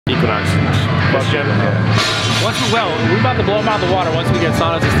Equinox. Best gym. We're about to blow them out of the water once we get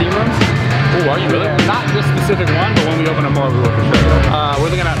saunas and steam rooms. Oh, are you really? Not this specific one, but when we open up more, we will for sure.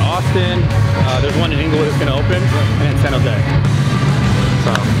 We're looking at Austin. There's one in Inglewood that's going to open, and in San Jose.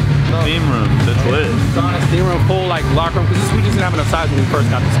 So, Steam room, that's lit. sauna, steam room, full like locker room, because we just didn't have enough size when we first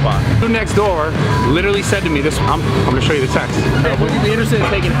got the spot. Dude next door literally said to me, I'm going to show you the text. Would you be interested in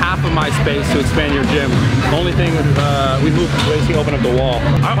taking half of my space to expand your gym? The only thing is we moved, basically open up the wall.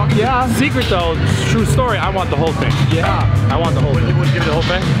 Yeah. Secret though, true story, I want the whole thing. Yeah. I want the whole thing. He wouldn't give me the whole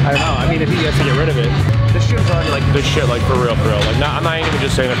thing? I don't know. I mean, if he has to get rid of it. This gym's already like this shit, like for real. Like, I'm not even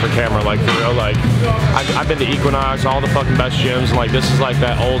just saying it for camera, like for real. Like, I've been to Equinox, all the fucking best gyms, and like this is like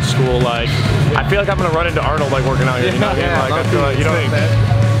that old school. Like, I feel like I'm gonna run into Arnold like working out here. You know what I mean? Like, I feel like, you know what I mean?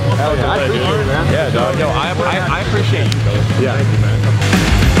 Hell yeah, I appreciate it, man. Yeah, dog. Yo, I appreciate you, brother. Yeah. Thank you, man.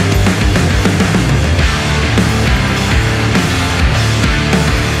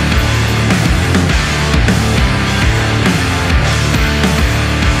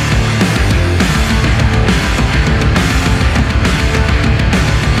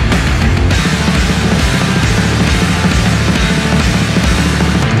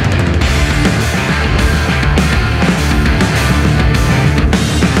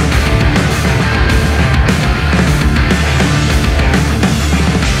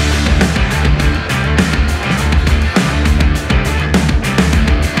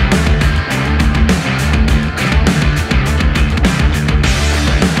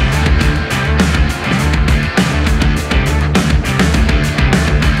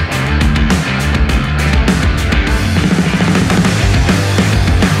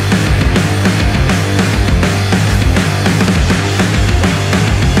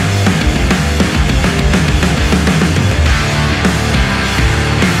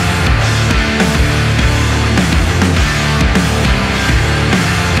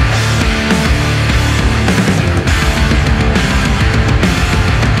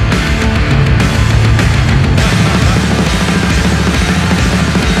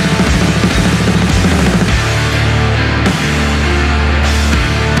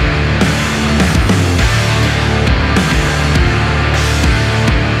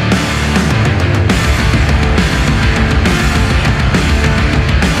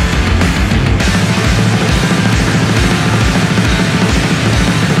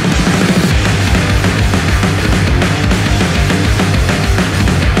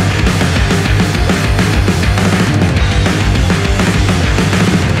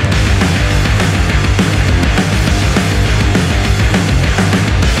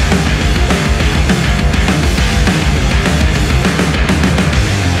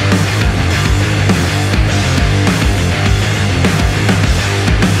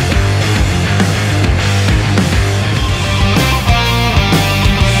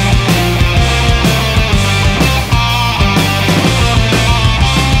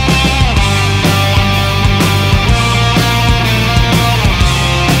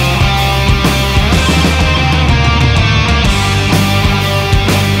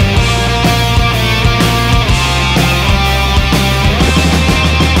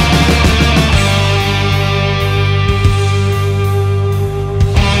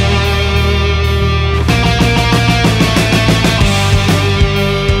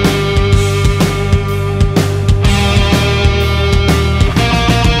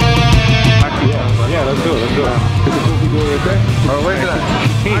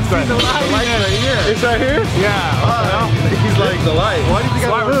 It's right here? Yeah. He's like the light. Why do you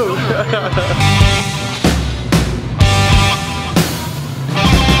think I move?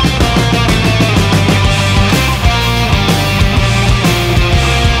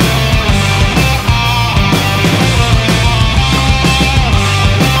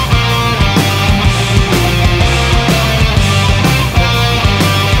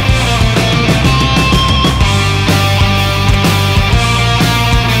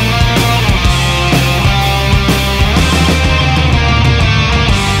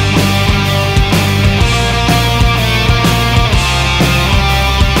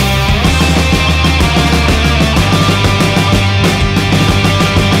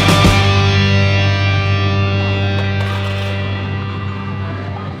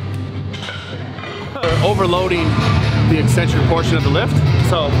 Overloading the eccentric portion of the lift.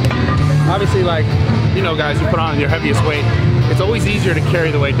 So obviously, like, you know, guys, you put on your heaviest weight, it's always easier to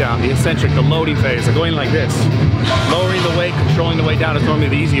carry the weight down. The eccentric, the loading phase, like going like this. Lowering the weight, controlling the weight down is normally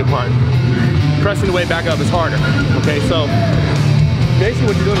the easier part. Pressing the weight back up is harder. Okay, so basically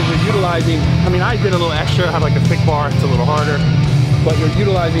what you're doing is you're utilizing, I mean, I did a little extra, I have like a thick bar, it's a little harder, but you're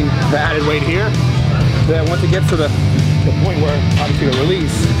utilizing the added weight here. Then once it gets to the the point where obviously the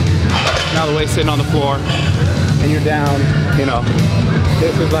release, now the weight's sitting on the floor and you're down, you know,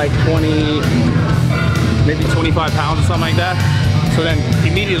 this is like 20, maybe 25 pounds or something like that. So then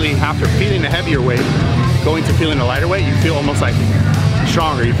immediately after feeling the heavier weight, going to feeling the lighter weight, you feel almost like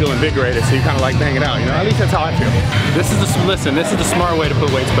stronger, you feel invigorated, so you kind of like bang it out, you know? At least that's how I feel. This is the smart way to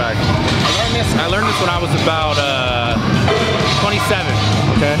put weights back. I learned this when I was about 27.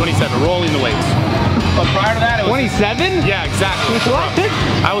 Okay. 27, rolling the weights. But prior to that, it was 27? Yeah, exactly. What?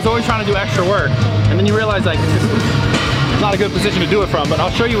 I was always trying to do extra work, and then you realize like it's not a good position to do it from. But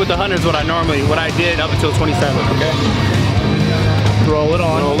I'll show you with the hundreds what I did up until 27. Okay. Roll it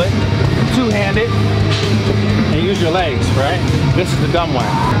on. Roll it. Two-handed. And use your legs, right? This is the dumb way.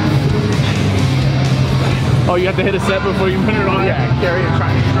 Oh, you have to hit a set before you put it on? Yeah, carry it,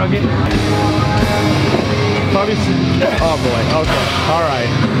 try and shrug it. Probably. Oh boy, okay, all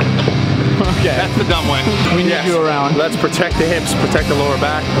right. Okay. That's the dumb way. We need you around. Let's protect the hips, protect the lower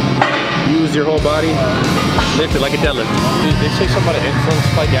back. Use your whole body. Lift it like a deadlift. Dude, they say something about an insulin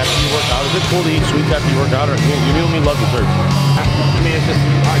spike after you work out. Is it cool to eat sweets after you work out, or you know me love desserts? I mean,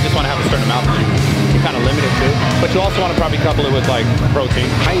 I just want to have a certain amount that you kind of limit it to. But you also want to probably couple it with like protein.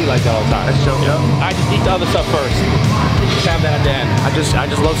 I eat like that all the time. That's so good. I just eat the other stuff first. Just have that at the end. I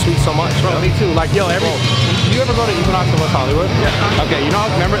just love sweets so much. Bro, me too. Like, yo, do you ever go to Equinox in West Hollywood? Yeah. Okay, you know,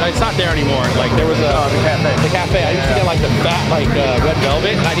 remember, it's not there anymore. Like, there was the cafe. I used to get like the fat, like red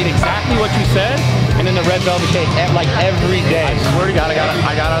velvet, and I did exactly what you said, and then the red velvet cake, like every day. I swear to God,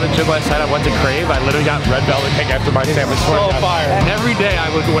 I got out of the gym last night. I went to Crave. I literally got red velvet cake after my sandwich. So fire. And every day I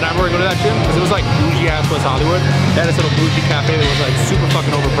would, whenever I go to that gym, because it was like bougie ass West Hollywood, they had this little bougie cafe that was like super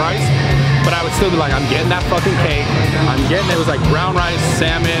fucking overpriced, but I would still be like, I'm getting that fucking cake. It was like brown rice,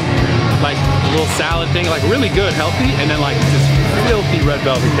 salmon, like a little salad thing, like really good, healthy, and then like this filthy red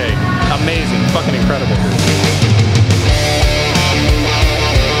velvet cake. Amazing, fucking incredible.